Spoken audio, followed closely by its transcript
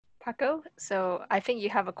Paco. So I think you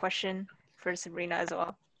have a question for Sabrina as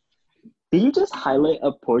well. Can you just highlight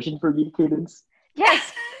a portion for me, Cadence?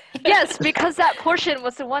 Yes, yes, because that portion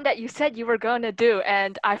was the one that you said you were going to do,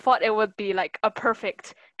 and I thought it would be like a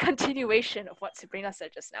perfect continuation of what Sabrina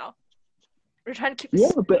said just now. We're trying to keep Yeah,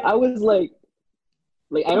 this. but I was like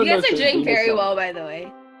I You don't know guys are doing Sabrina's very song. well, by the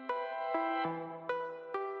way.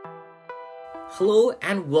 Hello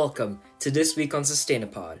and welcome to This Week on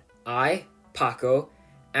Sustainapod. I, Paco,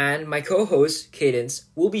 and my co-host, Cadence,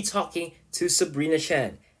 will be talking to Sabrina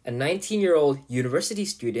Chen, a 19-year-old university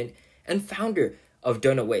student and founder of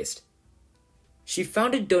Donut Waste. She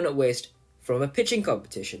founded Donut Waste from a pitching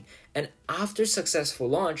competition, and after successful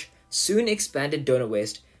launch, soon expanded Donut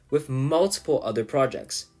Waste with multiple other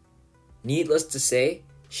projects. Needless to say,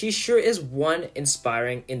 she sure is one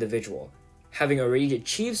inspiring individual, having already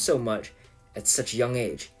achieved so much at such a young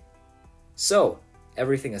age. So,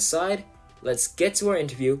 everything aside, let's get to our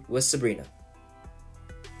interview with Sabrina.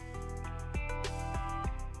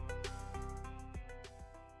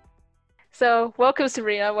 So welcome,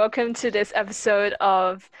 Sabrina. Welcome to this episode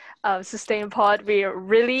of Sustain Pod. We are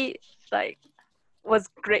really was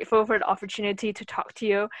grateful for the opportunity to talk to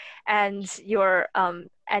you and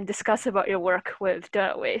and discuss about your work with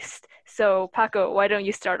Donut Waste. So Paco, why don't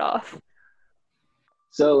you start off?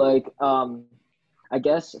 So I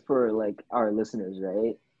guess for like our listeners,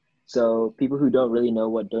 right? So people who don't really know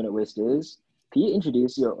what Donut Waste is, can you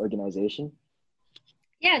introduce your organization?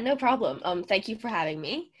 Yeah, no problem. Thank you for having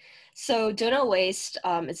me. So Donut Waste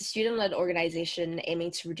is a student-led organization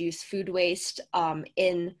aiming to reduce food waste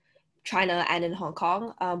in China and in Hong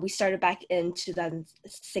Kong. We started back in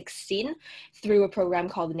 2016 through a program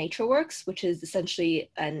called NatureWorks, which is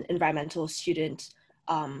essentially an environmental student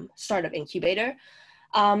startup incubator.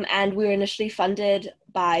 And we were initially funded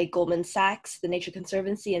by Goldman Sachs, the Nature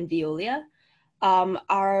Conservancy, and Veolia.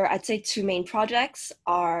 I'd say two main projects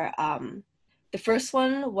are the first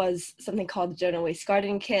one was something called the Donut Waste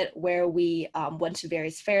Garden Kit, where we went to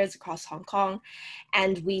various fairs across Hong Kong,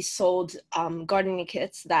 and we sold gardening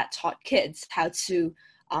kits that taught kids how to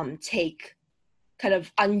take kind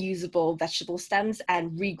of unusable vegetable stems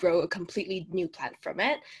and regrow a completely new plant from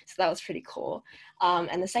it. So that was pretty cool.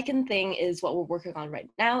 And the second thing is what we're working on right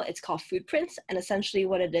now. It's called Foodprints, and essentially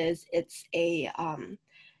what it is, it's a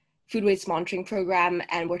food waste monitoring program,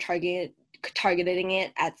 and we're targeting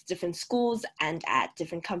it at different schools and at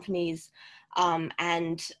different companies.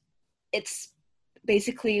 And it's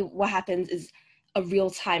basically what happens is a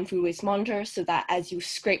real-time food waste monitor, so that as you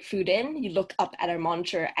scrape food in, you look up at our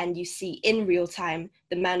monitor and you see in real time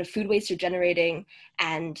the amount of food waste you're generating,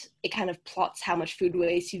 and it kind of plots how much food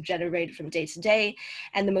waste you've generated from day to day.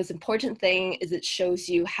 And the most important thing is it shows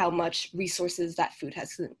you how much resources that food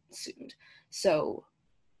has consumed. So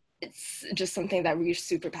it's just something that we're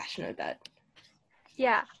super passionate about.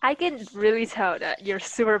 Yeah, I can really tell that you're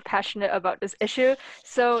super passionate about this issue.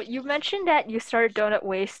 So you mentioned that you started Donut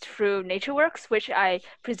Waste through NatureWorks, which I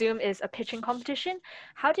presume is a pitching competition.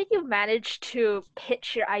 How did you manage to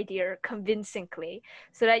pitch your idea convincingly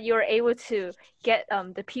so that you're able to get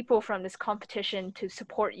the people from this competition to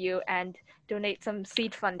support you and donate some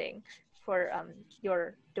seed funding for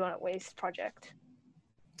your Donut Waste project?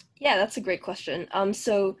 Yeah, that's a great question.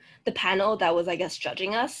 So the panel that was, I guess,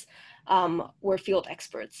 judging us were field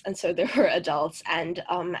experts. And so they were adults. And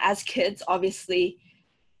as kids, obviously,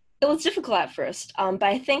 it was difficult at first. But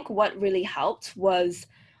I think what really helped was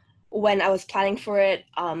when I was planning for it,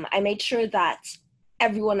 I made sure that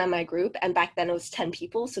everyone in my group, and back then it was 10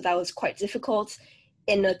 people, so that was quite difficult.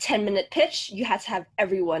 In a 10-minute pitch, you had to have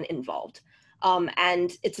everyone involved.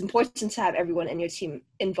 And it's important to have everyone in your team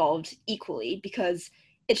involved equally, because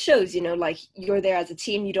it shows, like you're there as a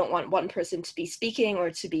team. You don't want one person to be speaking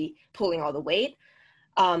or to be pulling all the weight.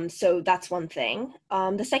 So that's one thing.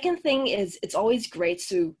 The second thing is it's always great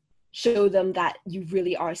to show them that you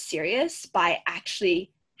really are serious by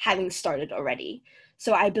actually having started already.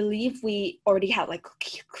 So I believe we already had like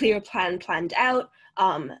clear plan planned out.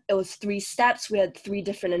 It was 3 steps. We had 3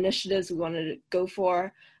 different initiatives we wanted to go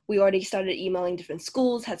for. We already started emailing different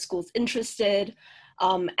schools, had schools interested.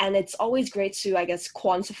 And it's always great to, I guess,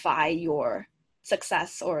 quantify your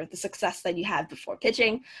success or the success that you had before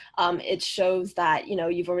pitching. It shows that,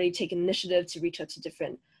 you've already taken initiative to reach out to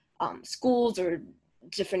different schools or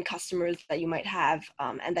different customers that you might have,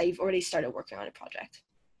 and that you've already started working on a project.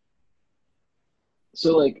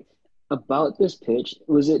 So about this pitch,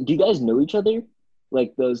 do you guys know each other?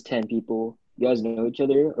 Like those 10 people, you guys know each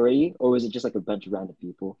other already? Or was it just like a bunch of random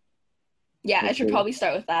people? Yeah, I should probably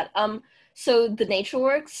start with that. So the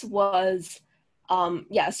NatureWorks was,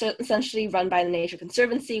 so essentially run by the Nature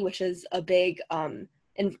Conservancy, which is a big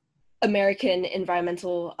American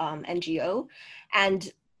environmental NGO.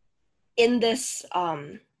 And in this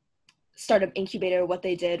startup incubator, what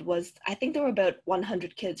they did was, I think there were about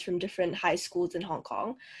 100 kids from different high schools in Hong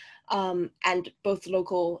Kong, and both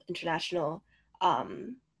local, international.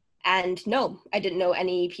 And no, I didn't know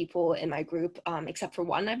any people in my group except for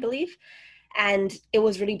one, I believe. And it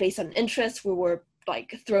was really based on interest. We were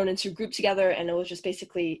like thrown into a group together, and it was just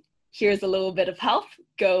basically, here's a little bit of help,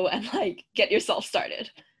 go and like get yourself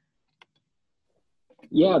started.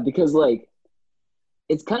 Yeah, because like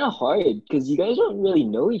it's kind of hard because you guys don't really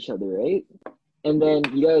know each other, right? And then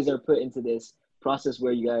you guys are put into this process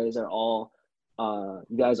where you guys all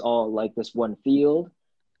like this one field,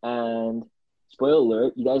 and spoiler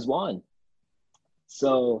alert, you guys won.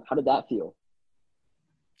 So how did that feel?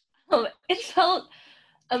 It felt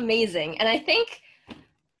amazing. And I think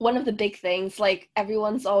one of the big things, like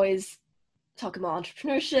everyone's always talking about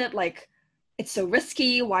entrepreneurship, like it's so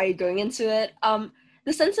risky, why are you going into it?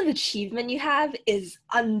 The sense of achievement you have is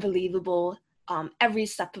unbelievable every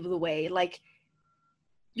step of the way. Like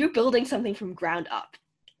you're building something from ground up.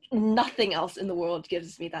 Nothing else in the world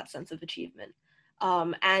gives me that sense of achievement.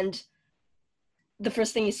 And the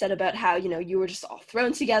first thing you said about how, you were just all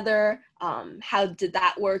thrown together. How did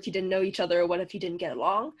that work? You didn't know each other. What if you didn't get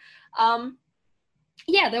along?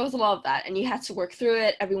 Yeah, there was a lot of that, and you had to work through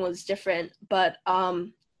it. Everyone's different, but I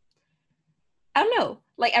don't know.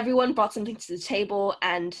 Like everyone brought something to the table,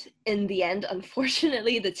 and in the end,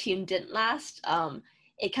 unfortunately, the team didn't last.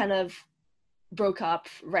 It kind of broke up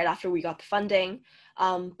right after we got the funding.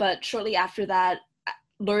 But shortly after that,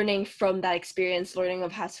 learning from that experience, learning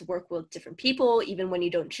of how to work with different people, even when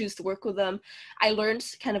you don't choose to work with them, I learned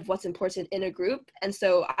kind of what's important in a group. And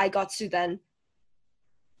so I got to then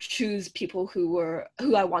choose people who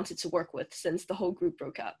I wanted to work with since the whole group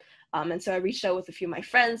broke up. And so I reached out with a few of my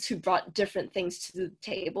friends who brought different things to the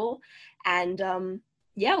table. And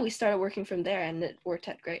yeah, we started working from there, and it worked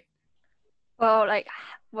out great.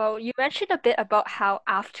 Well, you mentioned a bit about how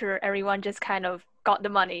after everyone just kind of got the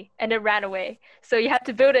money and then ran away, so you had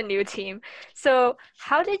to build a new team. So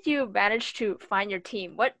how did you manage to find your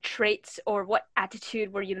team? What traits or what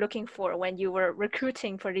attitude were you looking for when you were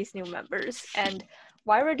recruiting for these new members? And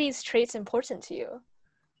why were these traits important to you?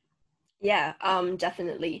 Yeah,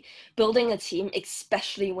 definitely. Building a team,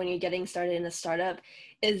 especially when you're getting started in a startup,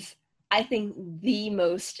 is, I think, the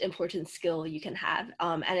most important skill you can have.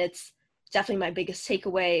 And it's definitely my biggest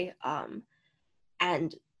takeaway.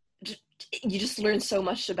 And you just learn so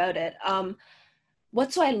much about it.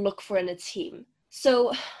 What do I look for in a team?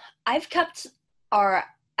 So I've kept at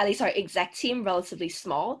least our exec team relatively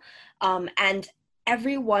small. And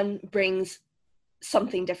everyone brings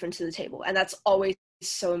something different to the table. And that's always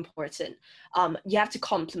so important. You have to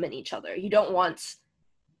complement each other. You don't want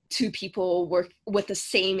two people work with the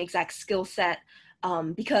same exact skill set,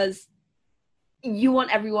 because you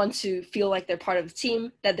want everyone to feel like they're part of the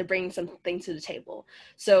team, that they're bringing something to the table.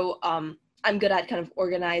 So I'm good at kind of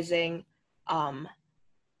organizing.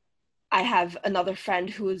 I have another friend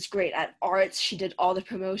who is great at arts. She did all the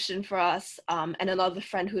promotion for us. And another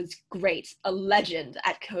friend who is great, a legend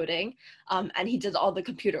at coding, and he did all the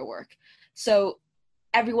computer work. So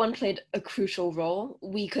everyone played a crucial role.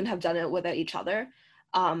 We couldn't have done it without each other.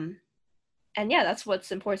 And yeah, that's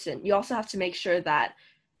what's important. You also have to make sure that,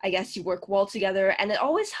 I guess, you work well together. And it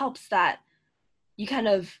always helps that you kind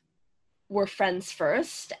of were friends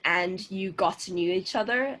first and you got to know each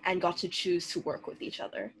other and got to choose to work with each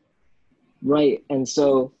other. Right. And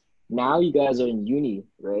so now you guys are in uni,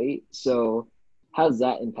 right? So how does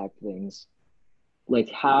that impact things? Like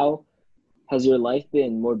how has your life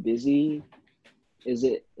been more busy? Is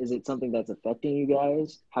it something that's affecting you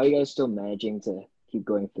guys? How are you guys still managing to keep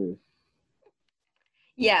going through?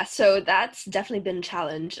 Yeah, so that's definitely been a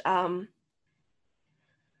challenge. I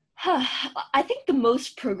think the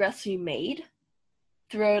most progress we made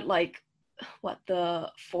throughout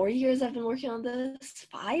the 4 years I've been working on this,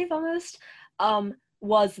 5 almost,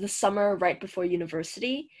 was the summer right before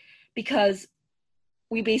university, because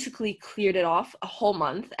we basically cleared it off a whole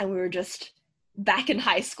month and we were just back in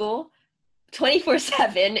high school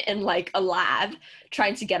 24/7 in like a lab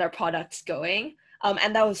trying to get our products going.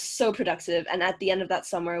 And that was so productive. And at the end of that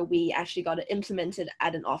summer, we actually got it implemented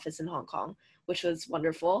at an office in Hong Kong, which was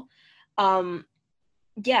wonderful. Um,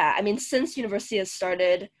 yeah, I mean, since university has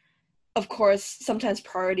started, of course, sometimes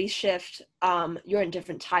priorities shift. You're in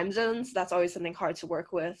different time zones. That's always something hard to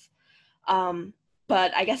work with.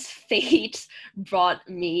 But I guess fate brought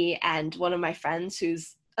me and one of my friends,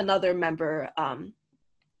 who's another member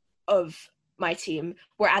of my team,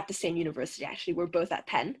 we're at the same university, actually. We're both at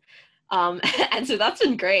Penn. And so that's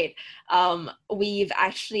been great. We've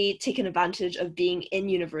actually taken advantage of being in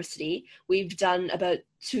university. We've done about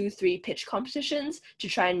 2-3 pitch competitions to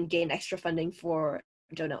try and gain extra funding for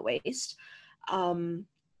Donut Waste.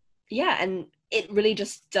 Yeah, and it really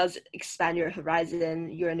just does expand your horizon.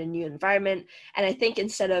 You're in a new environment. And I think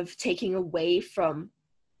instead of taking away from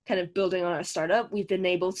kind of building on our startup, we've been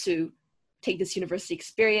able to take this university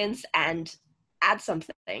experience and add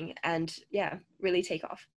something and yeah, really take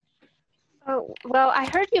off. Oh, well, I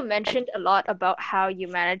heard you mentioned a lot about how you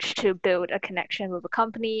managed to build a connection with a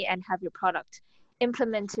company and have your product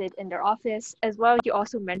implemented in their office. As well, you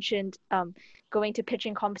also mentioned going to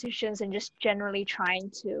pitching competitions and just generally trying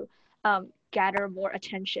to gather more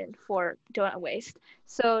attention for donut waste.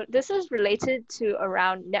 So this is related to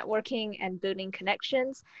around networking and building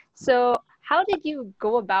connections. So how did you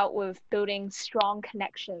go about with building strong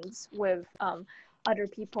connections with other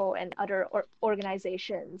people and other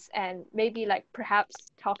organizations, and maybe like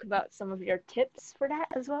perhaps talk about some of your tips for that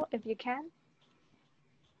as well if you can?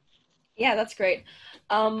 Yeah, that's great.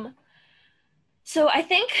 So I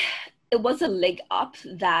think it was a leg up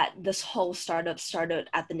that this whole startup started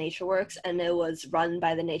at the NatureWorks, and it was run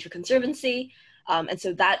by the Nature Conservancy. And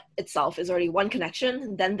so that itself is already one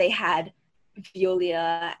connection. Then they had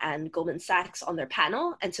Veolia and Goldman Sachs on their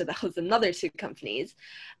panel. And so that was another 2 companies.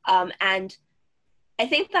 And I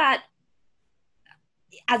think that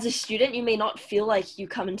as a student, you may not feel like you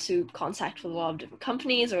come into contact with a lot of different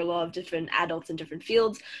companies or a lot of different adults in different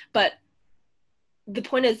fields. But the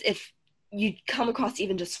point is, if you come across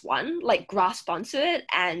even just one, like grasp onto it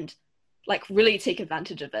and like really take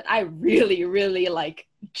advantage of it. I really, really like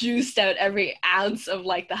juiced out every ounce of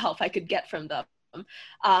like the help I could get from them.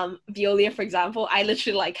 Veolia, for example, I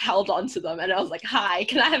literally like held on to them and I was like, hi,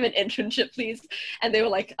 can I have an internship, please? And they were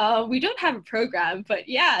like, we don't have a program, but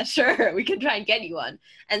yeah, sure, we can try and get you one.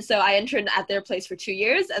 And so I interned at their place for 2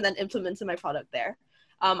 years and then implemented my product there.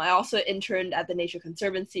 I also interned at the Nature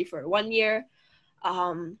Conservancy for 1 year.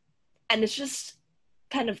 And it's just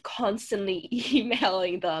kind of constantly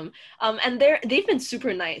emailing them. And they've been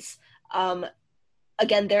super nice.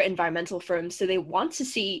 Again, they're environmental firms, so they want to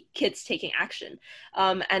see kids taking action.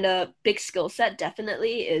 And a big skill set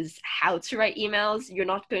definitely is how to write emails. You're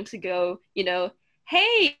not going to go,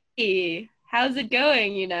 hey, how's it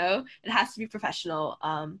going? It has to be professional.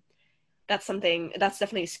 That's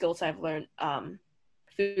definitely a skill set I've learned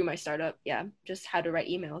through my startup. Yeah, just how to write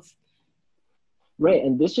emails. Right,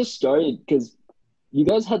 and this just started because you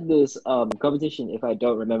guys had this competition, if I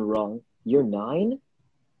don't remember wrong, year 9?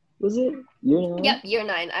 Was it? Year 9? Yep, year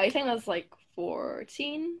 9. I think I was like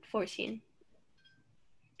 14.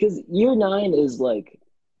 Because year 9 is like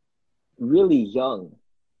really young.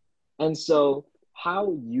 And so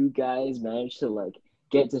how you guys manage to like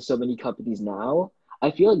get to so many companies now,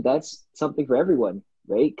 I feel like that's something for everyone,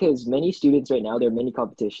 right? Because many students right now, there are many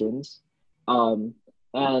competitions. And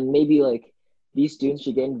maybe like these students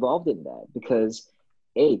should get involved in that because,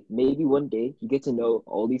 hey, maybe one day you get to know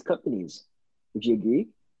all these companies. Would you agree?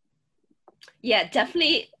 Yeah,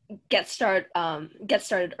 definitely get started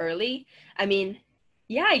early. I mean,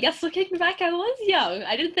 yeah, I guess looking back, I was young.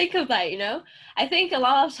 I didn't think of that. I think a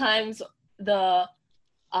lot of times the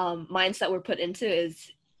mindset we're put into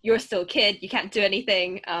is you're still a kid, you can't do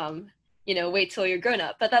anything, wait till you're grown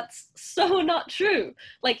up. But that's so not true.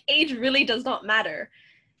 Like, age really does not matter.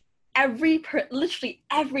 Literally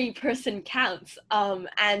every person counts.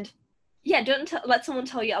 And yeah, don't let someone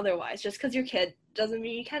tell you otherwise. Just because you're a kid doesn't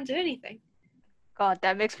mean you can't do anything. God,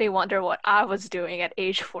 that makes me wonder what I was doing at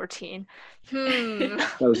age 14.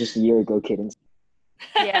 That was just a year ago, kidding.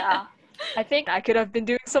 Yeah. I think I could have been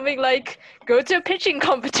doing something like go to a pitching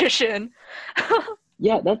competition.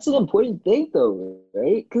 Yeah, that's an important thing though,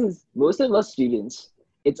 right? Because most of us students,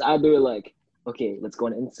 it's either like, okay, let's go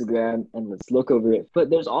on Instagram and let's look over it.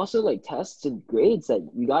 But there's also like tests and grades that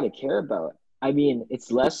you got to care about. I mean,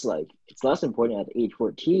 it's less important at age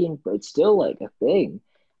 14, but it's still like a thing.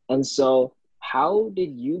 And so how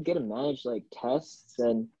did you get to manage like tests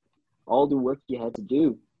and all the work you had to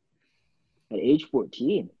do at age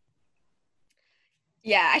 14?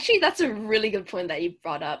 Yeah, actually, that's a really good point that you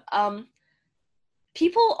brought up.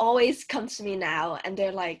 People always come to me now and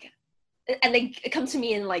they're like, and they come to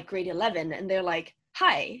me in like grade 11 and they're like,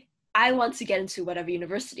 hi, I want to get into whatever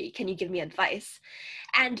university. Can you give me advice?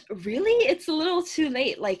 And really, it's a little too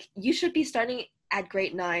late. Like, you should be starting at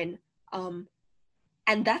grade 9.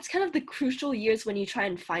 And that's kind of the crucial years when you try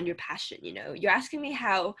and find your passion. You're asking me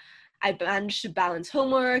how I managed to balance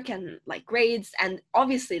homework and like grades, and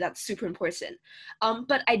obviously that's super important.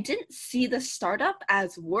 But I didn't see the startup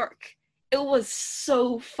as work. It was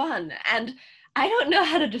so fun, and I don't know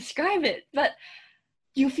how to describe it, but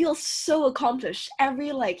you feel so accomplished.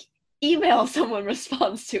 Every like email someone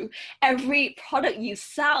responds to, every product you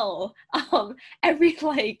sell, every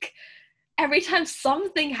time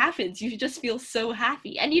something happens, you just feel so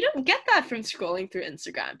happy. And you don't get that from scrolling through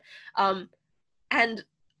Instagram. And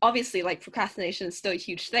obviously, like, procrastination is still a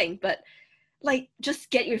huge thing, but like, just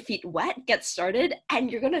get your feet wet, get started,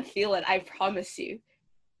 and you're gonna feel it, I promise you.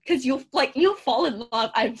 Because you'll fall in love.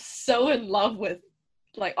 I'm so in love with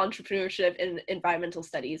like entrepreneurship and environmental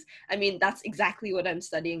studies. I mean, that's exactly what I'm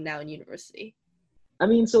studying now in university. I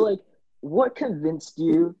mean, so like, what convinced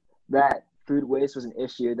you that food waste was an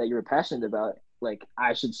issue that you were passionate about? Like,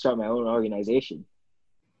 I should start my own organization.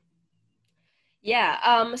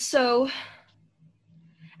 Yeah, so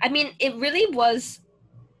I mean, it really was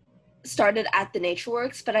started at the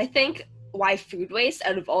NatureWorks, but I think why food waste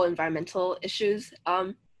out of all environmental issues,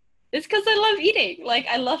 it's because I love eating. Like,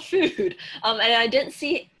 I love food. And I didn't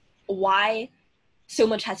see why so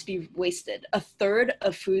much has to be wasted. A third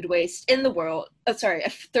of food waste in the world, a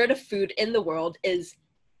third of food in the world is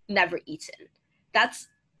never eaten. That's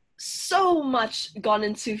so much gone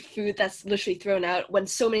into food that's literally thrown out when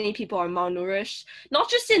so many people are malnourished, not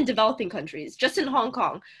just in developing countries, just in Hong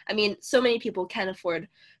Kong. I mean, so many people can't afford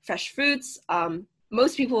fresh fruits.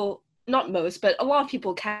 Most people, not most, but a lot of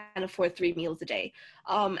people can't afford 3 meals a day.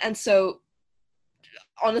 And so,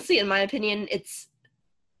 honestly, in my opinion, it's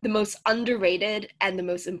the most underrated and the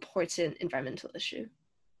most important environmental issue.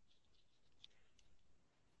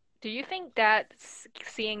 Do you think that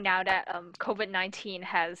seeing now that COVID-19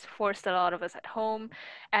 has forced a lot of us at home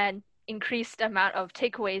and increased the amount of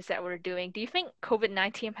takeaways that we're doing, do you think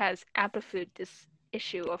COVID-19 has amplified this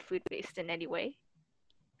issue of food waste in any way?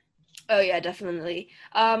 Oh yeah, definitely.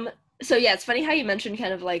 So yeah, it's funny how you mentioned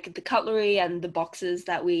kind of like the cutlery and the boxes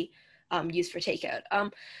that we use for takeout. A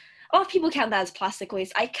lot of people count that as plastic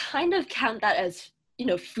waste. I kind of count that as,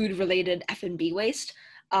 food related F&B waste.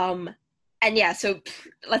 And yeah, so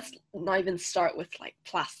let's not even start with like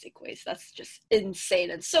plastic waste. That's just insane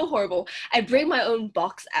and so horrible. I bring my own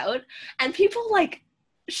box out and people like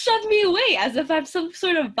shove me away as if I'm some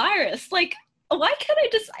sort of virus. Like, why can't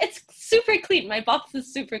it's super clean. My box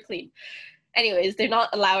is super clean. Anyways, they're not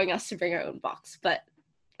allowing us to bring our own box, but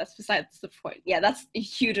that's besides the point. Yeah, that's a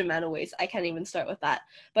huge amount of waste. I can't even start with that.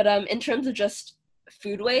 But in terms of just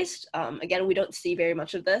food waste, again, we don't see very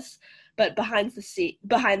much of this. But behind the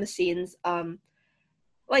scenes,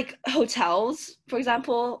 like hotels, for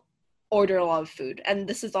example, order a lot of food, and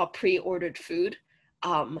this is all pre-ordered food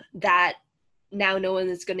that now no one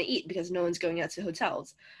is going to eat because no one's going out to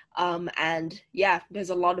hotels. And yeah, there's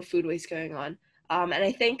a lot of food waste going on. And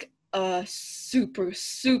I think a super,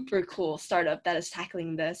 super cool startup that is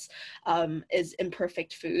tackling this is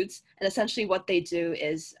Imperfect Foods. And essentially what they do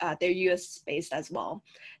is they're US based as well.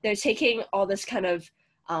 They're taking all this kind of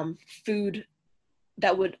food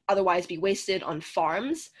that would otherwise be wasted on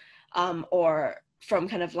farms or from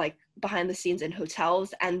kind of like behind the scenes in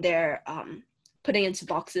hotels, and they're putting it into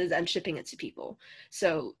boxes and shipping it to people.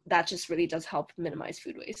 So that just really does help minimize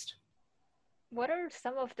food waste. What are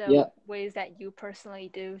some of the ways that you personally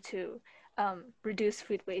do to reduce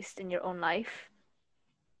food waste in your own life?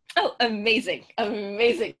 Oh, amazing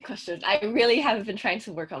question. I really have been trying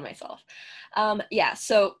to work on myself. Yeah,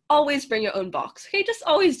 so always bring your own box. Okay, just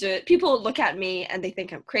always do it. People look at me and they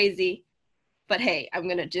think I'm crazy, but hey, I'm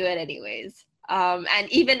gonna do it anyways. And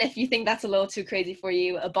even if you think that's a little too crazy for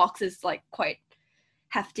you, a box is like quite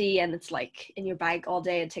hefty and it's like in your bag all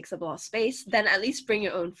day, it takes up a lot of space, then at least bring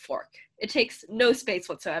your own fork. It takes no space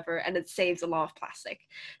whatsoever and it saves a lot of plastic.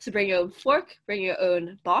 So bring your own fork, bring your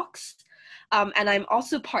own box. And I'm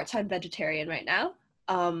also part-time vegetarian right now.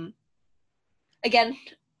 Again,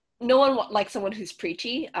 no one likes someone who's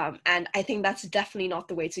preachy, and I think that's definitely not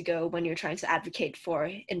the way to go when you're trying to advocate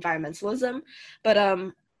for environmentalism.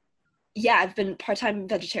 But yeah, I've been part-time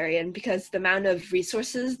vegetarian because the amount of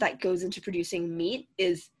resources that goes into producing meat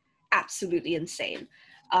is absolutely insane.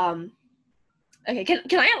 Okay,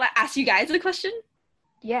 can I ask you guys a question?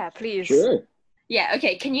 Yeah, please. Sure. Yeah,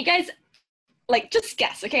 okay, can you guys just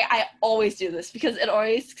guess, okay? I always do this because it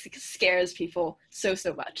always scares people so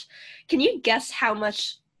much. Can you guess how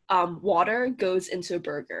much water goes into a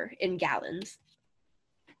burger in gallons?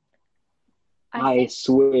 I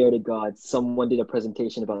swear to God, someone did a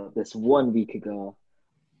presentation about this 1 week ago.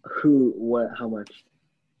 Who, what, how much?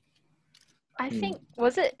 I think,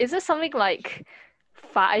 is it something like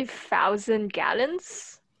 5,000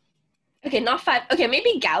 gallons? Okay, not 5. Okay,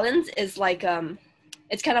 maybe gallons is like,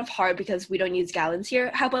 it's kind of hard because we don't use gallons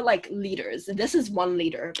here. How about like liters? This is 1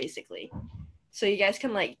 liter basically. So you guys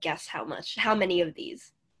can like guess how many of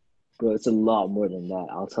these. Bro, it's a lot more than that.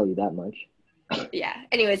 I'll tell you that much. Yeah.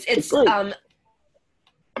 Anyways, It's like,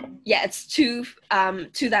 it's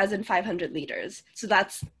 2,500 liters. So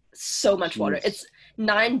that's so much water. jeez, It's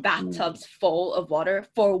 9 bathtubs full of water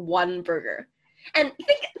for one burger. And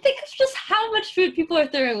think of just how much food people are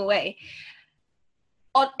throwing away.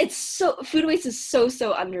 Food waste is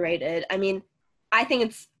so underrated. I mean, I think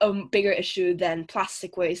it's a bigger issue than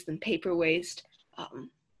plastic waste and paper waste.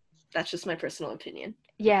 That's just my personal opinion.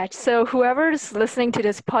 Yeah, so whoever's listening to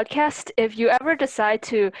this podcast, if you ever decide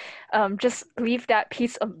to just leave that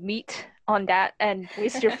piece of meat on that and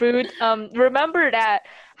waste your food, remember that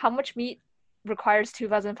how much meat requires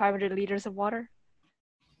 2,500 liters of water?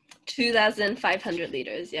 2,500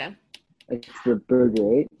 liters, yeah. it's the burger,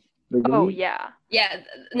 right? Burger Oh, meat? yeah. Yeah,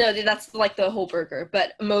 no, that's like the whole burger,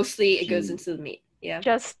 but mostly it goes Jeez. into the meat. Yeah.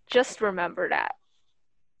 Just remember that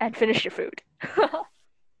and finish your food.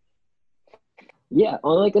 Yeah,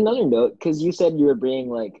 on like another note, because you said you were bringing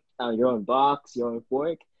like your own box, your own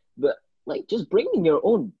fork, but like just bringing your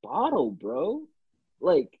own bottle, bro.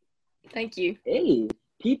 Like, Thank you. hey,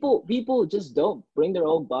 people just don't bring their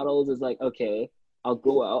own bottles. It's like, okay, I'll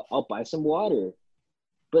go out, I'll buy some water.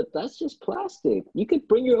 But that's just plastic. You could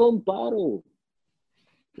bring your own bottle.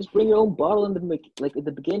 Just bring your own bottle in like at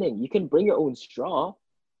the beginning. You can bring your own straw,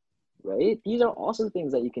 right? These are also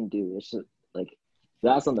things that you can do. It's just like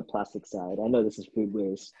that's on the plastic side. I know this is food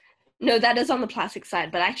waste. No, that is on the plastic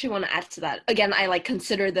side, but I actually want to add to that. Again, I like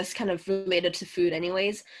consider this kind of related to food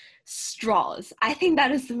anyways. Straws. I think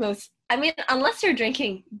that is the most, I mean, unless you're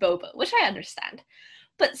drinking boba, which I understand,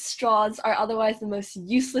 but straws are otherwise the most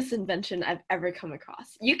useless invention I've ever come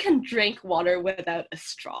across. You can drink water without a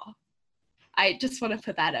straw. I just want to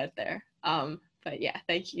put that out there. But yeah,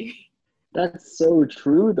 thank you. That's so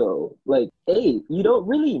true though. Like, hey, you don't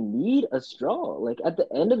really need a straw. Like at the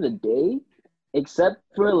end of the day, except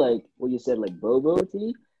for like what you said, like bobo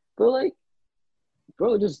tea, but like,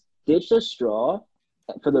 bro, just ditch the straw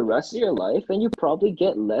for the rest of your life and you probably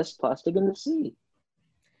get less plastic in the sea.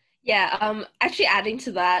 Yeah, actually adding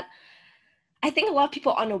to that, I think a lot of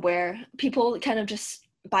people are unaware. People kind of just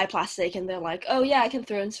buy plastic and they're like, oh yeah, I can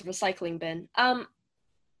throw it into the recycling bin.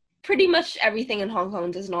 Pretty much everything in Hong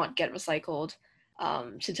Kong does not get recycled,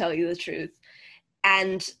 to tell you the truth.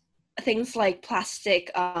 And things like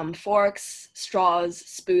plastic forks, straws,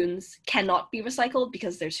 spoons cannot be recycled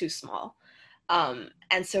because they're too small.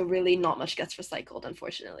 And so really not much gets recycled,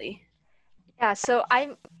 unfortunately. Yeah, so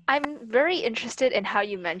I'm very interested in how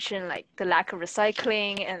you mentioned like the lack of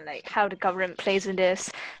recycling and like how the government plays in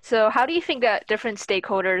this. So how do you think that different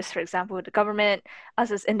stakeholders, for example, the government,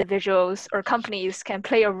 us as individuals or companies, can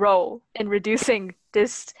play a role in reducing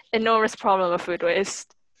this enormous problem of food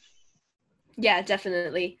waste? Yeah,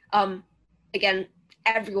 definitely. Again,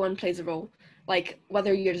 everyone plays a role. Like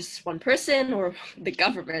whether you're just one person or the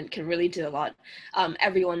government can really do a lot.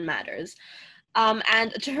 Everyone matters.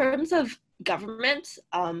 And in terms of government,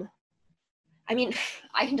 I mean,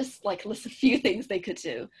 I can just like list a few things they could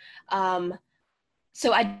do.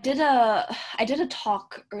 So I did a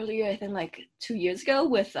talk earlier, I think like 2 years ago,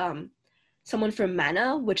 with someone from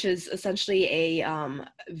Mana, which is essentially a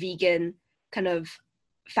vegan kind of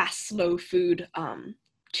fast slow food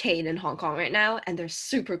chain in Hong Kong right now, and they're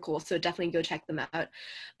super cool. So definitely go check them out.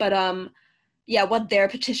 But yeah, what they're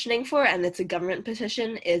petitioning for, and it's a government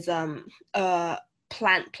petition, is a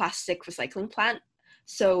plant plastic recycling plant.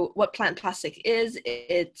 So what plant plastic is,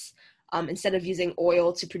 it's instead of using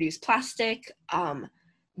oil to produce plastic,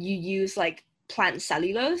 you use like plant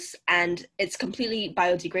cellulose, and it's completely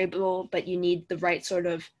biodegradable, but you need the right sort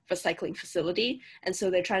of recycling facility. And so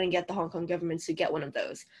they're trying to get the Hong Kong government to get one of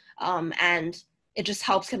those. And it just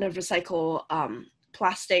helps kind of recycle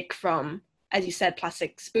plastic from, as you said,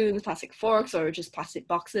 plastic spoons, plastic forks, or just plastic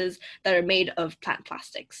boxes that are made of plant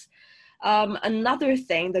plastics. Another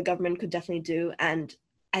thing the government could definitely do, and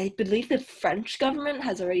I believe the French government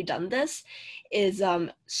has already done this, is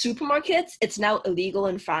supermarkets. It's now illegal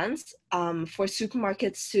in France for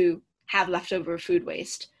supermarkets to have leftover food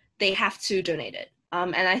waste. They have to donate it.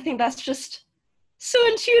 And I think that's just so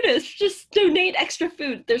intuitive. Just donate extra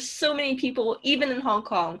food. There's so many people, even in Hong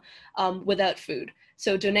Kong, without food.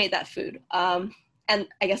 So donate that food. And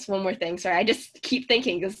I guess one more thing, sorry, I just keep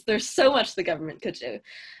thinking because there's so much the government could do.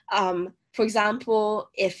 For example,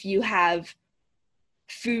 if you have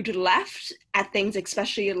food left at things,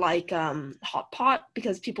 especially like hot pot,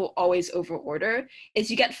 because people always overorder, is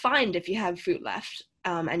you get fined if you have food left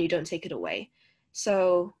and you don't take it away.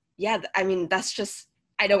 So yeah, I mean, that's just,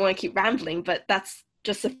 I don't want to keep rambling, but that's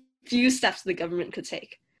just a few steps the government could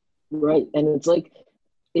take. Right. And it's like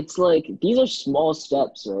it's like these are small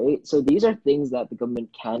steps, right? So these are things that the government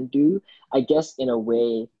can do. I guess in a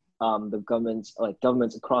way, the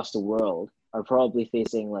governments across the world are probably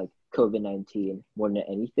facing like COVID-19 more than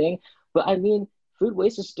anything. But I mean, food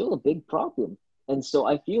waste is still a big problem. And so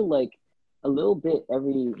I feel like a little bit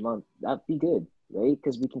every month, that'd be good, right?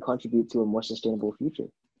 Because we can contribute to a more sustainable future.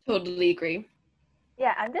 Totally agree.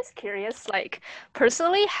 Yeah, I'm just curious, like,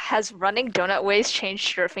 personally, has running Donut Waste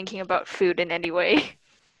changed your thinking about food in any way?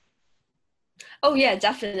 Oh yeah,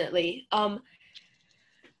 definitely. I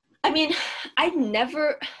mean, I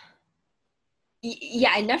never,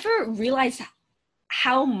 I never realized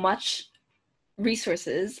how much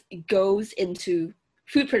resources goes into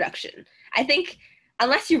food production. I think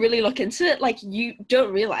unless you really look into it, like you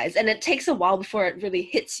don't realize, and it takes a while before it really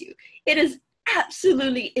hits you. It is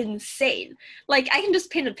absolutely insane. Like I can just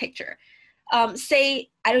paint a picture. Say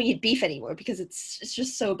I don't eat beef anymore because it's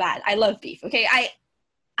just so bad. I love beef. Okay, I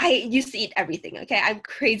used to eat everything. Okay, I'm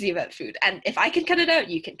crazy about food, and if I can cut it out,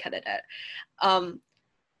 you can cut it out. Um,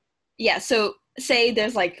 yeah. So say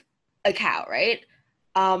there's like a cow, right?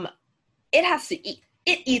 Um, it has to eat.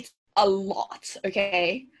 It eats a lot,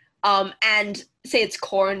 okay? And say it's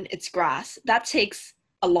corn, it's grass. That takes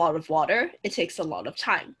a lot of water. It takes a lot of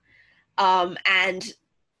time. And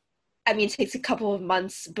I mean, it takes a couple of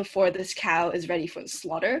months before this cow is ready for the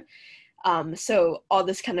slaughter. So all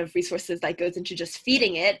this kind of resources that goes into just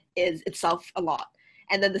feeding it is itself a lot.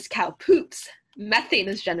 And then this cow poops, methane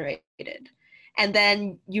is generated. And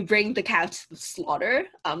then you bring the cow to the slaughter.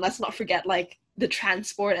 Let's not forget like the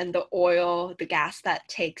transport and the oil, the gas that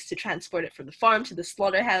takes to transport it from the farm to the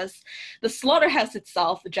slaughterhouse. The slaughterhouse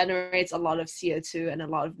itself generates a lot of CO2 and a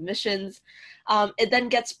lot of emissions. It then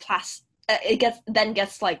gets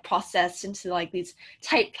gets like processed into like these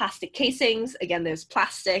tight plastic casings. Again, there's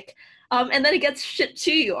plastic. And then it gets shipped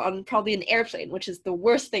to you on probably an airplane, which is the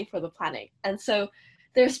worst thing for the planet. And so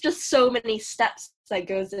there's just so many steps that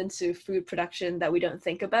goes into food production that we don't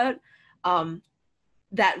think about.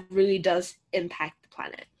 That really does impact the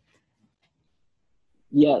planet.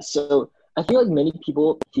 Yeah, so I feel like many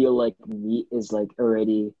people feel like meat is like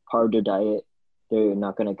already part of their diet. They're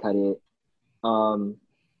not gonna cut it. Um,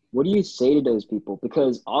 what do you say to those people?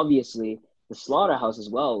 Because obviously the slaughterhouse as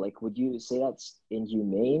well, like would you say that's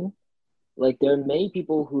inhumane? Like there are many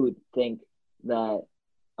people who think that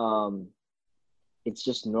um it's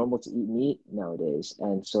just normal to eat meat nowadays.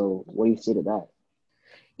 And so what do you say to that?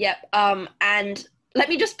 Yep. And let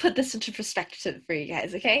me just put this into perspective for you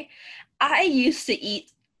guys, okay? I used to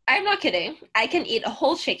eat, I'm not kidding, I can eat a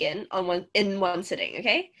whole chicken in one sitting,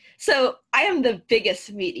 okay? So I am the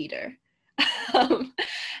biggest meat eater. um,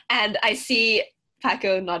 and I see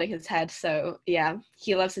Paco nodding his head, so yeah,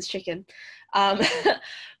 he loves his chicken. Um,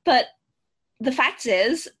 but the fact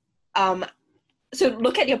is, um, so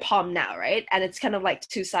look at your palm now, right? And it's kind of like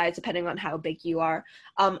two sides depending on how big you are.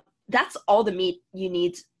 That's all the meat you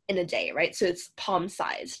need in a day, right? So it's palm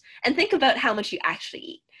sized. And think about how much you actually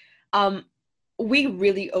eat. We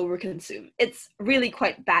really overconsume. It's really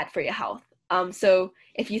quite bad for your health. So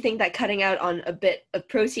if you think that cutting out on a bit of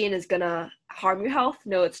protein is gonna harm your health,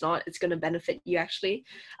 no, it's not. It's gonna benefit you actually.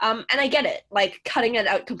 And I get it. Like cutting it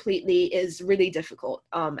out completely is really difficult.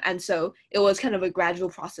 And so it was kind of a gradual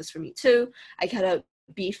process for me too. I cut out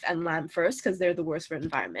beef and lamb first because they're the worst for the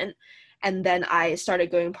environment. And then I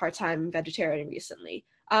started going part-time vegetarian recently.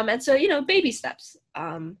 And so, baby steps.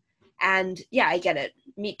 And yeah, I get it.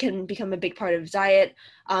 Meat can become a big part of diet,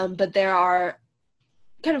 but there are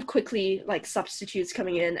kind of quickly like substitutes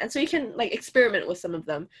coming in, and so you can like experiment with some of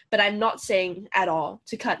them. But I'm not saying at all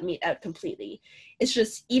to cut meat out completely. It's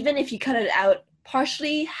just even if you cut it out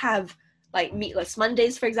partially, have like meatless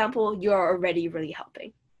Mondays, for example, you're already really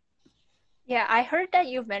helping. Yeah, I heard that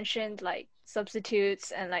you've mentioned like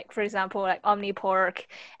substitutes and like for example like Omni pork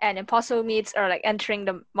and Impossible meats are like entering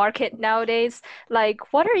the market nowadays.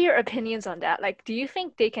 Like what are your opinions on that? Like do you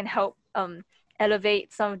think they can help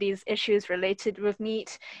elevate some of these issues related with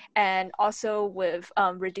meat and also with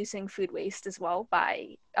reducing food waste as well by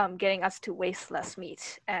getting us to waste less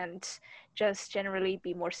meat and just generally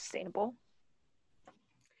be more sustainable?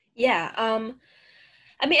 Yeah.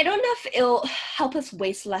 I mean, I don't know if it'll help us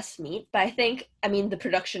waste less meat, but I think, I mean, the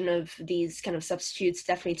production of these kind of substitutes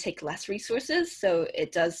definitely take less resources, so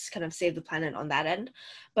it does kind of save the planet on that end.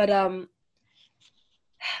 But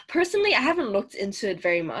personally, I haven't looked into it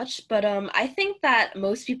very much, but I think that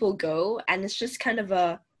most people go, and it's just kind of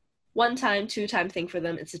a one-time, two-time thing for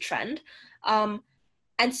them. It's a trend. Um,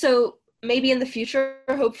 and so maybe in the future,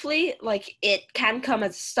 hopefully, like it can come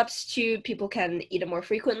as a substitute. People can eat it more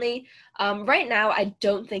frequently. Right now, I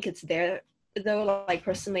don't think it's there though, like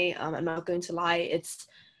personally, I'm not going to lie, it's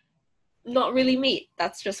not really meat.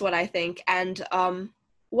 That's just what I think. And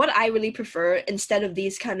what I really prefer instead of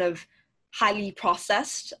these kind of highly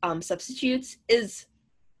processed substitutes is,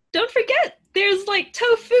 don't forget, there's like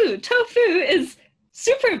tofu. Tofu is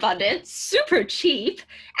super abundant, super cheap,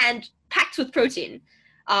 and packed with protein.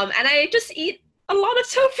 And I just eat a lot of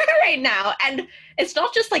tofu right now. And it's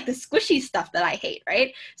not just like the squishy stuff that I hate,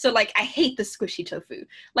 right? So like I hate the squishy tofu.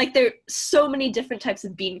 Like there are so many different types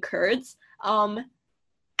of bean curds. And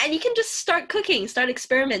you can just start cooking, start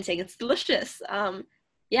experimenting. It's delicious.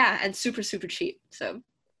 Yeah, and super, super cheap. So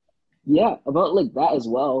Yeah, about like that as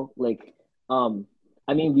well. Like,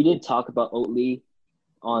 I mean, we did talk about Oatly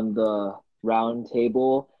on the round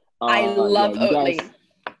table. I Yeah, love you guys,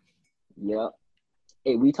 Oatly. yeah.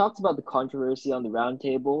 Hey, we talked about the controversy on the round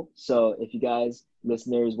table. So if you guys,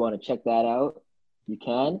 listeners, want to check that out, you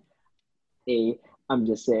can. Hey, I'm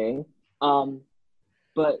just saying.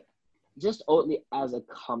 But just Oatly as a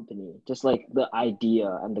company, just like the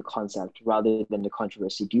idea and the concept rather than the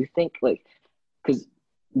controversy, do you think like, because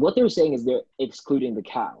what they're saying is they're excluding the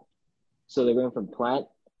cow. So they're going from plant,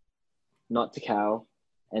 not to cow,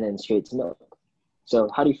 and then straight to milk. So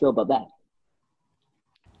how do you feel about that?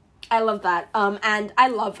 I love that. And I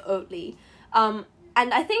love Oatly. And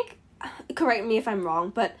I think, correct me if I'm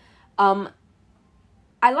wrong, but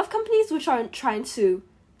I love companies which aren't trying to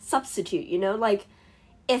substitute, you know? Like,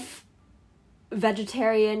 if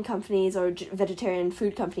vegetarian companies or vegetarian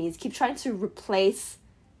food companies keep trying to replace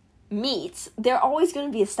meat, they're always going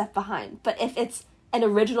to be a step behind. But if it's an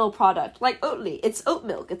original product, like Oatly, it's oat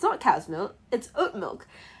milk. It's not cow's milk. It's oat milk.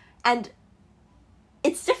 And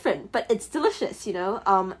it's different, but it's delicious, you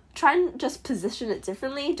know? Try and just position it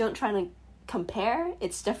differently. Don't try to compare.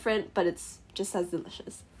 It's different, but it's just as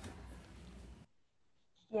delicious.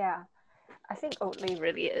 Yeah, I think Oatly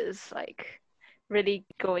really is like really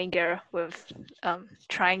going there with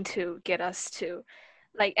trying to get us to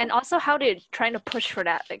like, and also how they're trying to push for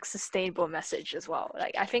that like sustainable message as well.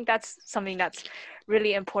 Like I think that's something that's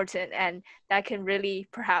really important, and that can really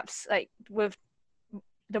perhaps like with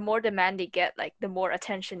the more demand they get, like the more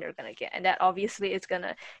attention they're gonna get, and that obviously is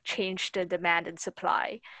gonna change the demand and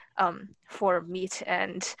supply for meat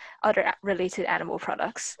and other related animal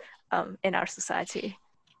products in our society.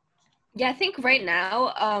 Yeah, I think right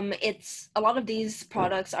now, it's a lot of these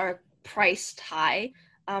products are priced high.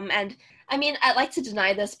 And I mean, I like to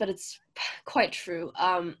deny this, but it's quite true.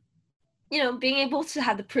 You know, being able to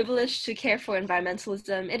have the privilege to care for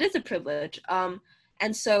environmentalism, it is a privilege.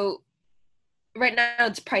 And so right now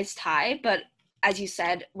it's priced high, but as you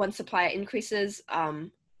said, once supply increases,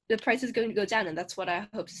 the price is going to go down, and that's what I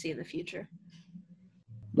hope to see in the future.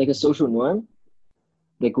 Like a social norm?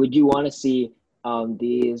 Like, would you want to see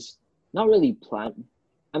these not really plant?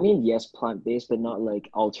 I mean, yes, plant-based, but not like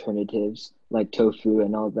alternatives like tofu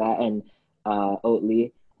and all that, and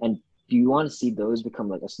Oatly. And do you want to see those become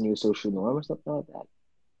like a new social norm or something like that?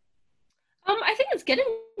 I think it's getting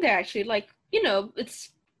there actually. Like, you know, it's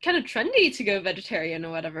kind of trendy to go vegetarian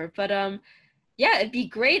or whatever, but yeah, it'd be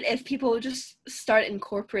great if people just start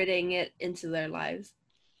incorporating it into their lives.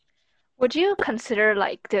 Would you consider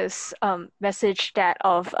like this message that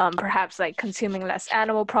of perhaps like consuming less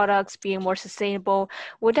animal products, being more sustainable?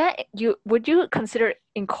 Would you consider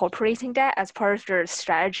incorporating that as part of your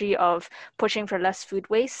strategy of pushing for less food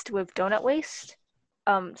waste with donut waste?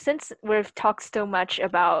 Since we've talked so much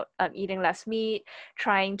about eating less meat,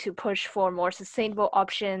 trying to push for more sustainable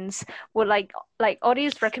options, would like all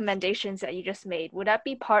these recommendations that you just made, would that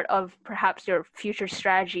be part of perhaps your future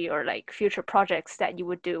strategy or like future projects that you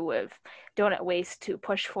would do with donut waste to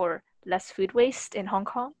push for less food waste in Hong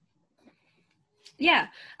Kong? Yeah,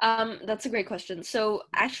 that's a great question. So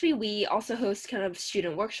actually, we also host kind of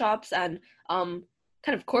student workshops and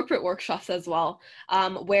kind of corporate workshops as well,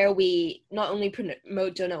 where we not only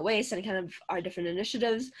promote donut waste and kind of our different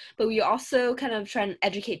initiatives, but we also kind of try and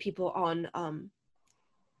educate people on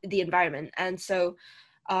the environment. And so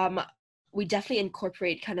we definitely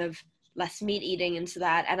incorporate kind of less meat eating into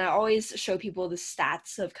that. And I always show people the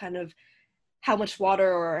stats of kind of how much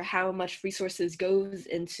water or how much resources goes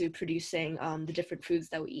into producing the different foods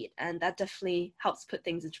that we eat. And that definitely helps put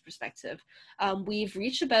things into perspective. We've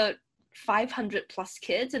reached about 500 plus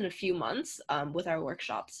kids in a few months with our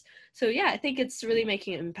workshops. So yeah, I think it's really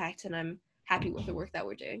making an impact, and I'm happy with the work that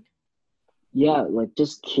we're doing. Yeah, like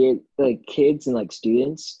just kids and like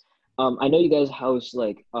students. I know you guys host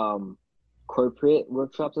like corporate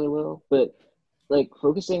workshops as well, but like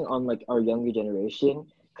focusing on like our younger generation,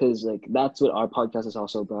 because like that's what our podcast is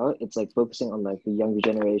also about. It's like focusing on like the younger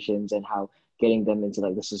generations and how getting them into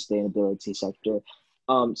like the sustainability sector.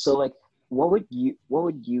 So like what would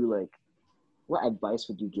you like, what advice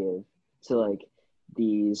would you give to like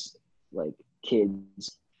these like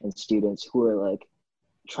kids and students who are like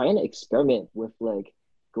trying to experiment with like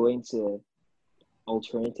going to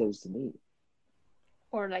alternatives to meat?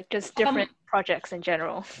 Or like just Um, different projects in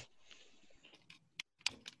general?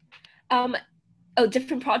 um, oh,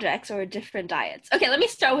 different projects or different diets. Okay, let me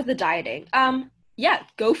start with the dieting. Yeah,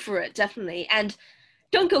 go for it, definitely. And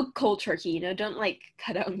don't go cold turkey, don't like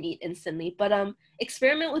cut out meat instantly, but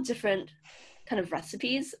experiment with different kind of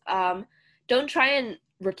recipes. Don't try and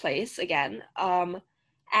replace again.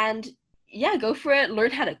 And yeah, go for it.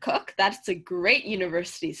 Learn how to cook. That's a great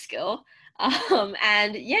university skill.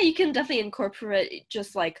 And yeah, you can definitely incorporate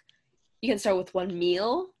just like you can start with one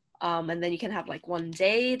meal, and then you can have like one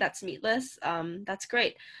day that's meatless. That's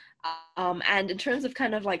great. And in terms of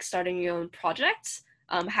kind of like starting your own projects,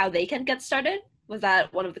 how they can get started, was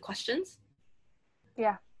that one of the questions?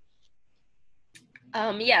 Yeah.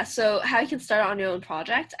 Yeah, so how you can start on your own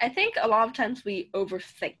project. I think a lot of times we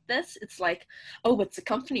overthink this. It's like, oh, what's a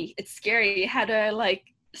company? It's scary. How do I like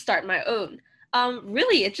start my own?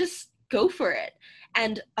 Really, it just go for it.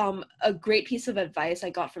 And a great piece of advice I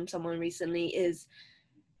got from someone recently is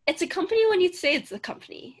it's a company when you say it's a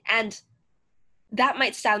company. And that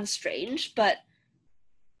might sound strange, but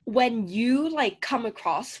when you like come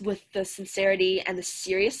across with the sincerity and the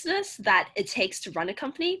seriousness that it takes to run a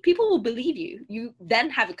company, people will believe you. You then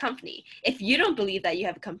have a company. If you don't believe that you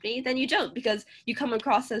have a company, then you don't, because you come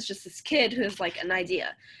across as just this kid who has like an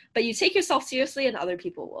idea. But you take yourself seriously and other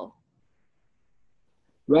people will.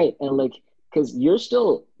 Right. And like, because you're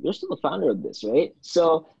still the founder of this, right?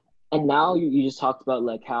 So, and now you just talked about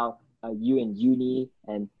like how you in uni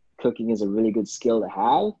and cooking is a really good skill to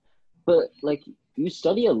have, but like you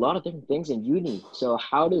study a lot of different things in uni. So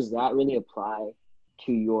how does that really apply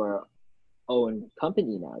to your own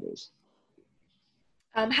company nowadays?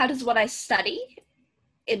 How does what I study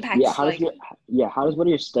Yeah, impact how does like your yeah, how does what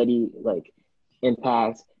your study like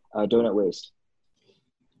impact donut waste?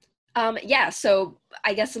 Yeah, so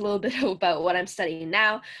I guess a little bit about what I'm studying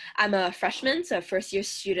now. I'm a freshman, so a first year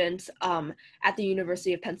student at the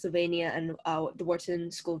University of Pennsylvania and the Wharton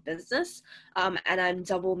School of Business. And I'm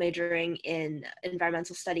double majoring in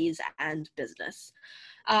environmental studies and business.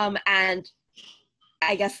 And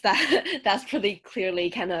I guess that that's pretty clearly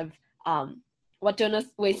kind of what donut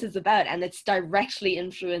waste is about, and it's directly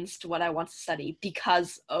influenced what I want to study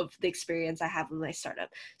because of the experience I have with my startup.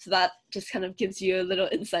 So that just kind of gives you a little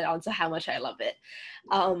insight onto how much I love it.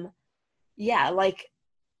 Um, yeah, like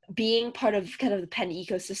being part of kind of the Penn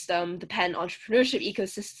ecosystem, the Penn entrepreneurship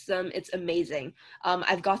ecosystem, it's amazing.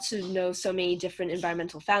 I've got to know so many different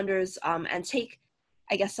environmental founders and take,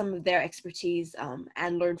 I guess, some of their expertise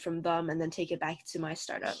and learn from them and then take it back to my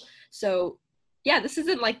startup. So yeah, this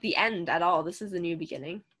isn't like the end at all. This is a new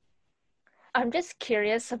beginning. I'm just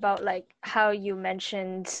curious about like how you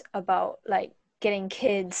mentioned about like getting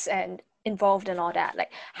kids and involved in all that.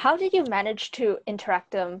 Like how did you manage to interact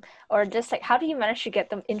them, or just like how do you manage to get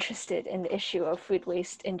them interested in the issue of food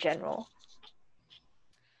waste in general?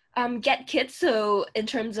 Get kids. So in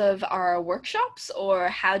terms of our workshops, or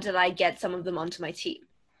how did I get some of them onto my team?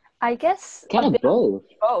 I guess a Kind of bit of both.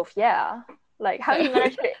 both, yeah. Like how do you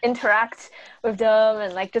manage to interact with them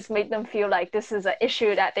and like just make them feel like this is an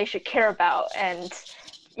issue that they should care about, and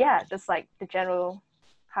yeah, just like the general,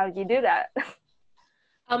 how do you do that?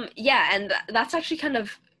 Yeah, and that's actually kind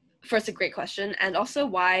of first a great question, and also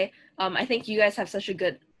why I think you guys have such a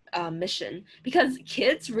good mission, because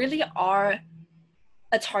kids really are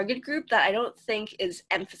a target group that I don't think is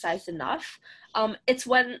emphasized enough. It's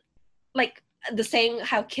when like the saying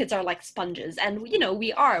how kids are like sponges, and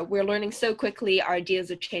we're learning so quickly, our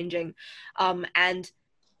ideas are changing, and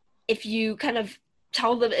if you kind of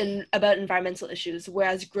tell them about environmental issues,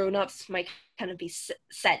 whereas grown-ups might kind of be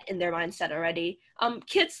set in their mindset already,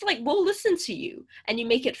 kids like will listen to you, and you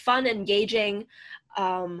make it fun, engaging.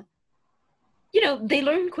 um, they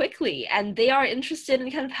learn quickly, and they are interested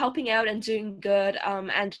in kind of helping out and doing good,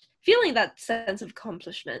 and feeling that sense of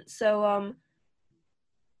accomplishment. So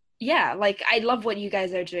yeah, like I love what you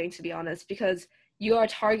guys are doing, to be honest, because you are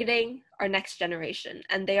targeting our next generation,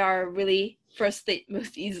 and they are really first the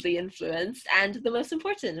most easily influenced and the most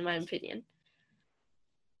important, in my opinion.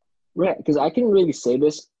 Right, because I can really say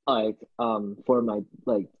this like for my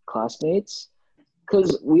like classmates,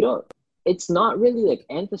 because we don't, it's not really like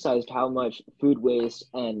emphasized how much food waste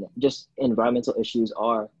and just environmental issues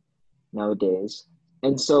are nowadays.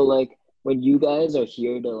 And so like when you guys are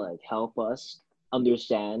here to like help us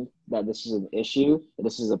understand that this is an issue, that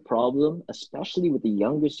this is a problem, especially with the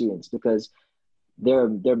younger students, because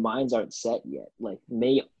their minds aren't set yet. Like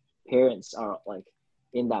may parents are like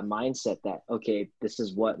in that mindset that, okay, this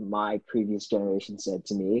is what my previous generation said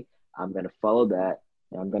to me. I'm going to follow that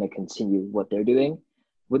and I'm going to continue what they're doing.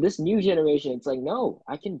 With this new generation, it's like, no,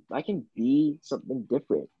 I can be something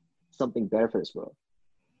different, something better for this world.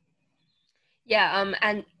 Yeah,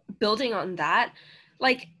 and building on that,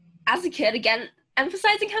 like as a kid, again,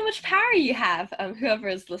 emphasizing how much power you have, whoever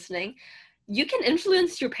is listening, you can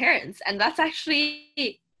influence your parents, and that's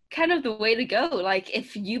actually kind of the way to go. Like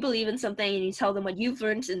if you believe in something and you tell them what you've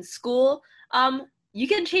learned in school, you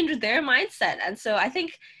can change their mindset. And so I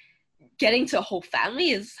think getting to a whole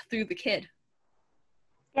family is through the kid.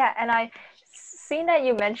 Yeah, and I seen that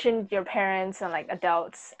you mentioned your parents and like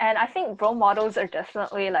adults, and I think role models are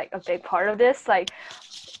definitely like a big part of this. Like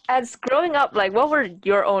as growing up, like what were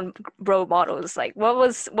your own role models? Like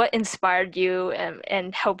what inspired you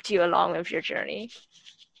and helped you along with your journey?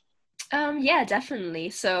 Yeah, definitely.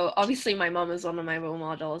 So obviously my mom is one of my role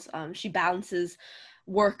models. She balances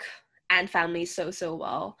work and family so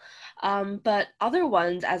well. But other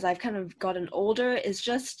ones, as I've kind of gotten older, is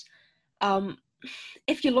just um,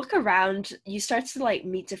 if you look around, you start to like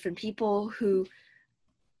meet different people who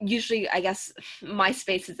usually, I guess, my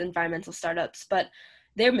space is environmental startups, but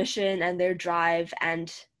their mission and their drive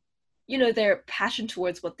and their passion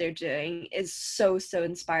towards what they're doing is so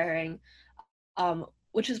inspiring.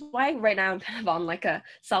 Which is why right now I'm kind of on like a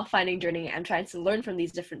self-finding journey. I'm trying to learn from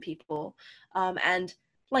these different people, and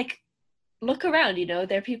like look around.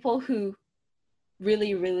 There are people who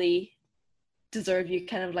really deserve you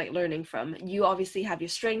kind of like learning from. You obviously have your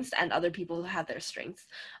strengths, and other people have their strengths,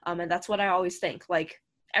 and that's what I always think. Like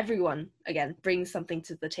everyone, again, brings something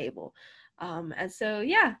to the table, and so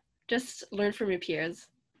yeah, just learn from your peers.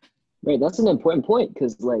 Right, that's an important point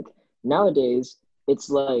because like nowadays it's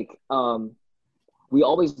like we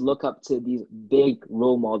always look up to these big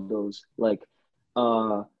role models, like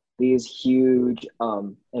uh, these huge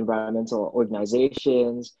environmental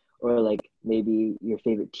organizations, or like maybe your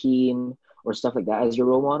favorite team or stuff like that as your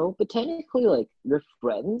role model. But technically, like your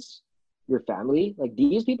friends, your family, like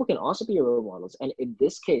these people can also be your role models. And in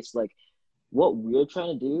this case, like what we're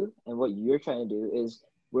trying to do and what you're trying to do is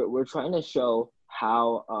we're trying to show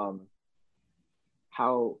how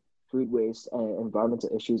food waste and environmental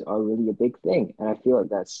issues are really a big thing. And I feel like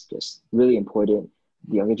that's just really important,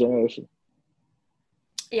 the younger generation.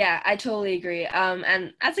 Yeah, I totally agree.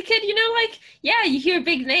 And as a kid, like, yeah, you hear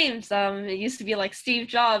big names. It used to be like Steve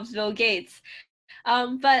Jobs, Bill Gates.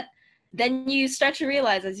 But then you start to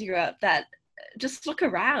realize as you grow up that just look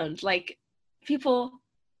around, like people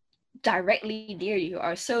directly near you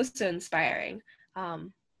are so inspiring.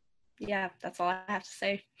 Um, yeah, that's all I have to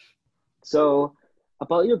say. So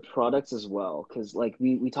about your products as well, because like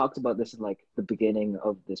we talked about this in like the beginning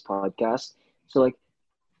of this podcast. So like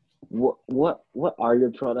what are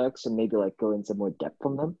your products and maybe like go into more depth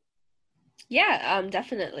on them? Yeah,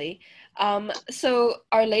 definitely. So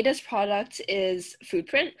our latest product is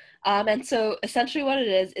Foodprint. And so essentially what it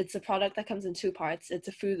is, it's a product that comes in two parts. It's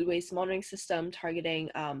a food waste monitoring system targeting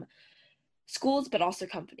schools, but also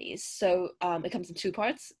companies. So it comes in two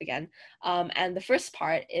parts again. And the first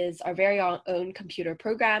part is our very own computer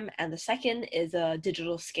program. And the second is a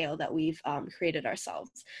digital scale that we've created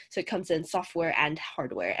ourselves. So it comes in software and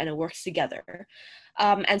hardware and it works together.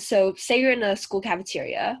 And so say you're in a school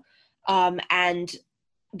cafeteria, and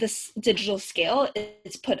this digital scale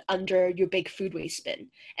is put under your big food waste bin.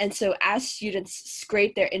 And so as students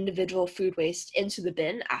scrape their individual food waste into the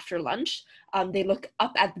bin after lunch, they look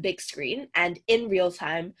up at the big screen and in real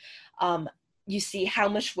time, you see how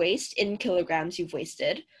much waste in kilograms you've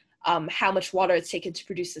wasted, how much water it's taken to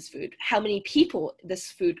produce this food, how many people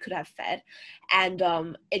this food could have fed, and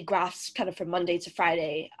it graphs kind of from Monday to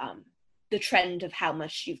Friday the trend of how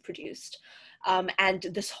much you've produced. And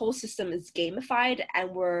this whole system is gamified,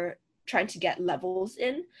 and we're trying to get levels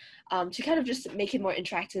in to kind of just make it more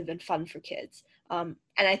interactive and fun for kids. And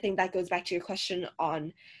I think that goes back to your question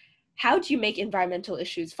on how do you make environmental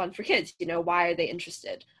issues fun for kids? Why are they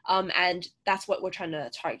interested? And that's what we're trying to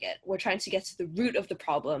target. We're trying to get to the root of the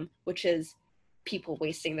problem, which is people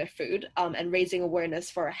wasting their food, and raising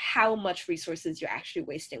awareness for how much resources you're actually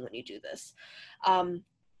wasting when you do this.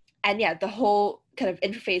 And yeah, the whole kind of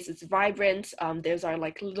interface is vibrant. There's our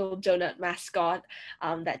like little donut mascot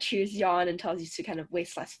that cheers you on and tells you to kind of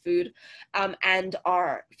waste less food. And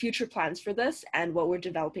our future plans for this and what we're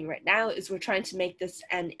developing right now is we're trying to make this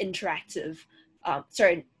an interactive,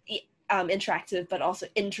 interactive, but also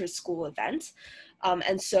inter-school event.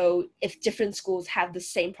 And so if different schools have the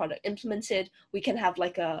same product implemented, we can have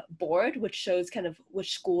like a board which shows kind of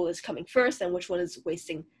which school is coming first and which one is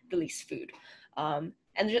wasting the least food.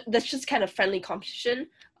 And that's just kind of friendly competition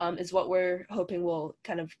is what we're hoping will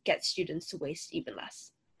kind of get students to waste even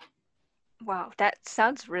less. Wow, that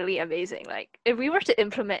sounds really amazing. Like if we were to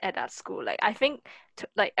implement at that school, like I think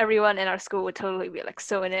like everyone in our school would totally be like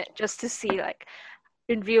so in it just to see like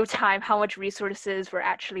in real time how much resources we're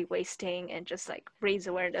actually wasting and just like raise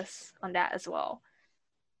awareness on that as well.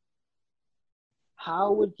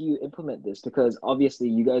 How would you implement this? Because obviously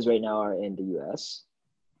you guys right now are in the US,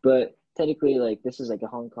 but technically like this is like a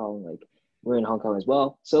Hong Kong, like we're in Hong Kong as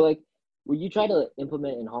well. So like would you try to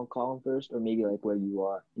implement in Hong Kong first or maybe like where you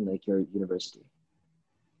are in like your university?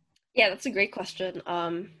 Yeah, that's a great question.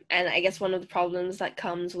 And I guess one of the problems that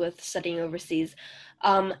comes with studying overseas,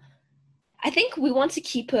 um, I think we want to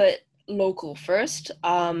keep it local first,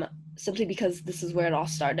 simply because this is where it all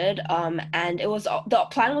started. And the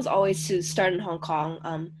plan was always to start in Hong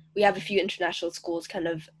Kong. We have a few international schools kind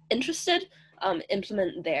of interested,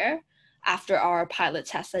 implement there after our pilot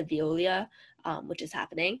test at Veolia, which is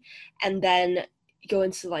happening, and then go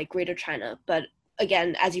into like Greater China. But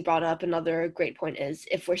again, as you brought up, another great point is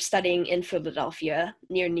if we're studying in Philadelphia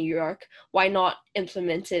near New York, why not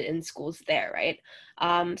implement it in schools there, right?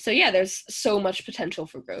 So yeah, there's so much potential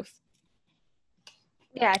for growth.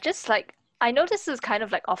 Yeah, just like I know this is kind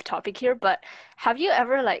of like off topic here, but have you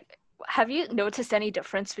ever like have you noticed any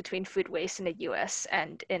difference between food waste in the US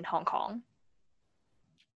and in Hong Kong?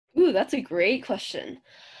 Ooh, that's a great question.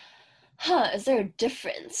 Is there a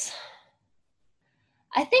difference?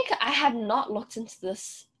 I think I have not looked into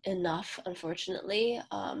this enough, unfortunately.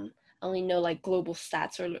 I only know like global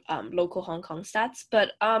stats or local Hong Kong stats,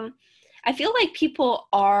 but I feel like people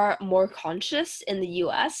are more conscious in the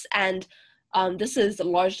US, and this is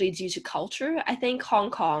largely due to culture. I think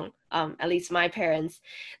Hong Kong, at least my parents,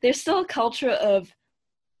 there's still a culture of,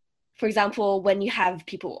 for example, when you have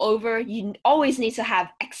people over, you always need to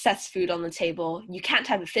have excess food on the table. You can't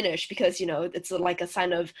have it finished because, it's like a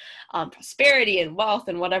sign of prosperity and wealth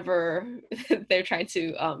and whatever they're trying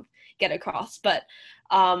to get across. But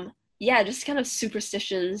yeah, just kind of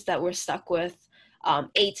superstitions that we're stuck with.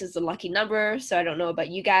 Eight is the lucky number. So I don't know about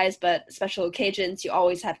you guys, but special occasions, you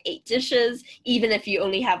always have 8 dishes, even if you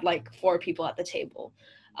only have like 4 people at the table.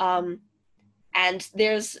 And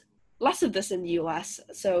there's less of this in the US.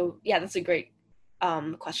 So yeah, that's a great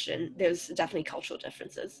question. There's definitely cultural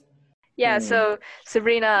differences. Yeah, Hmm. so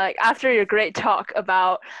Sabrina, like after your great talk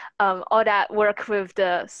about all that work with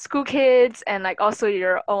the school kids and like also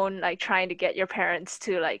your own like trying to get your parents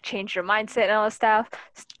to like change your mindset and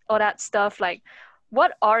all that stuff, like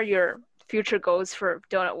what are your future goals for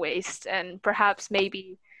donut waste and perhaps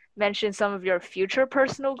maybe mention some of your future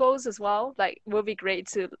personal goals as well? Like it would be great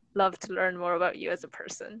to love to learn more about you as a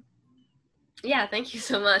person. Yeah, thank you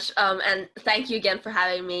so much. And thank you again for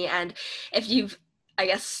having me. And if you've, I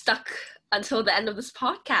guess, stuck until the end of this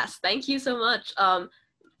podcast, thank you so much.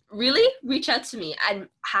 Really reach out to me. I'm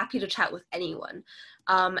happy to chat with anyone.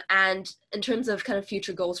 And in terms of kind of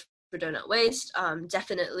future goals for Donut Waste,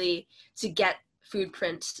 definitely to get food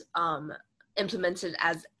print implemented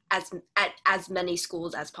at as many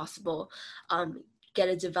schools as possible, get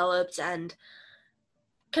it developed and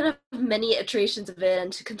kind of many iterations of it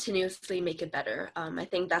and to continuously make it better. I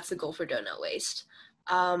think that's the goal for Donut Waste.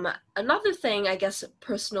 Another thing, I guess,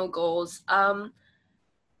 personal goals.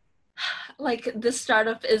 Like this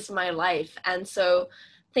startup is my life, and so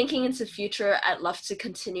thinking into the future, I'd love to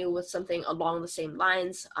continue with something along the same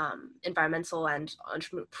lines, environmental and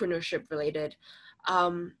entrepreneurship related.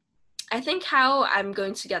 Um, I think how I'm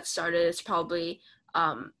going to get started is probably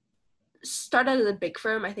um, start at a big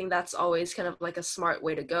firm. I think that's always kind of like a smart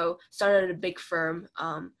way to go. Start at a big firm,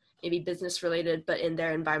 maybe business related, but in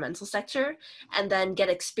their environmental sector, and then get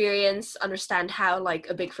experience, understand how like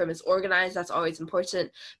a big firm is organized. That's always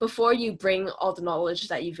important before you bring all the knowledge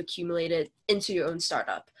that you've accumulated into your own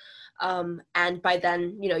startup. And by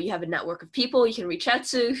then, you have a network of people you can reach out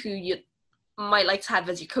to who you might like to have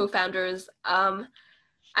as your co-founders. I'm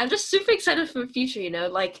just super excited for the future,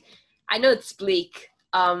 like I know it's bleak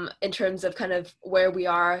in terms of kind of where we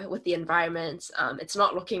are with the environment. It's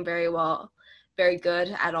not looking very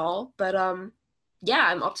good at all. But yeah,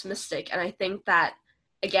 I'm optimistic. And I think that,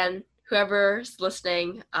 again, whoever's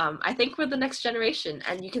listening, I think we're the next generation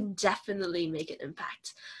and you can definitely make an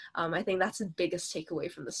impact. I think that's the biggest takeaway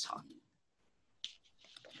from this talk.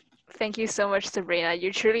 Thank you so much, Sabrina.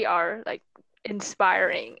 You truly are like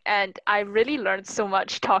inspiring, and I really learned so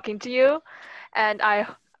much talking to you. And I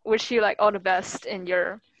wish you like all the best in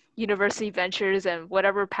your university ventures and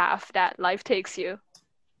whatever path that life takes you.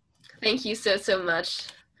 Thank you so much.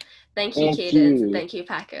 Thank you, Thank Cadence, and you. thank you,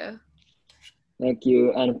 Paco. Thank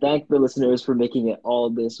you. And thank the listeners for making it all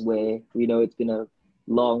this way. We know it's been a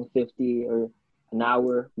long 50 or an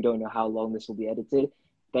hour. We don't know how long this will be edited.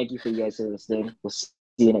 Thank you for you guys for listening. We'll see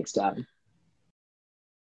you next time.